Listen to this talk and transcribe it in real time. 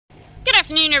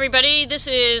afternoon, everybody. This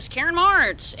is Karen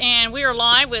Martz, and we are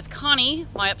live with Connie,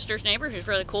 my upstairs neighbor, who's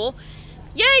really cool.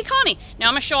 Yay, Connie! Now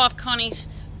I'm going to show off Connie's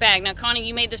bag. Now, Connie,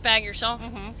 you made this bag yourself?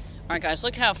 Mm-hmm. All right, guys,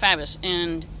 look how fabulous.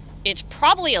 And it's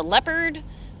probably a leopard,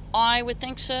 I would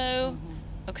think so.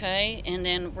 Mm-hmm. Okay, and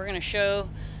then we're going to show...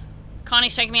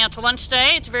 Connie's taking me out to lunch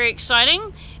today. It's very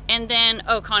exciting. And then,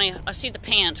 oh, Connie, I see the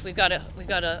pants. We've got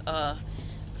a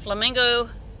flamingo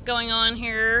going on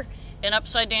here, and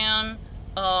upside down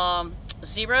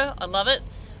zebra. I love it.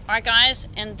 All right, guys,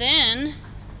 and then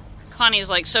Connie's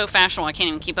like so fashionable, I can't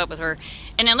even keep up with her.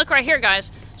 And then look right here,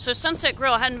 guys. So Sunset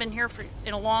Grill, I hadn't been here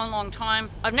in a long time.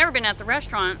 I've never been at the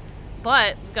restaurant,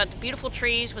 but we've got the beautiful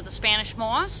trees with the Spanish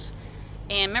moss.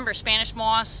 And remember, Spanish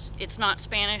moss, it's not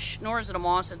Spanish, nor is it a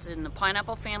moss, it's in the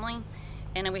pineapple family.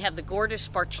 And then we have the gorgeous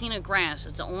Spartina grass.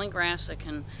 It's the only grass that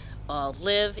can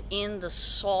live in the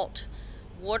salt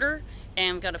water.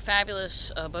 And we've got a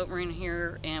fabulous boat marina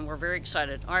here, and we're very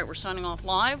excited. All right, we're signing off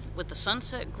live with the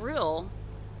Sunset Grill.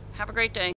 Have a great day.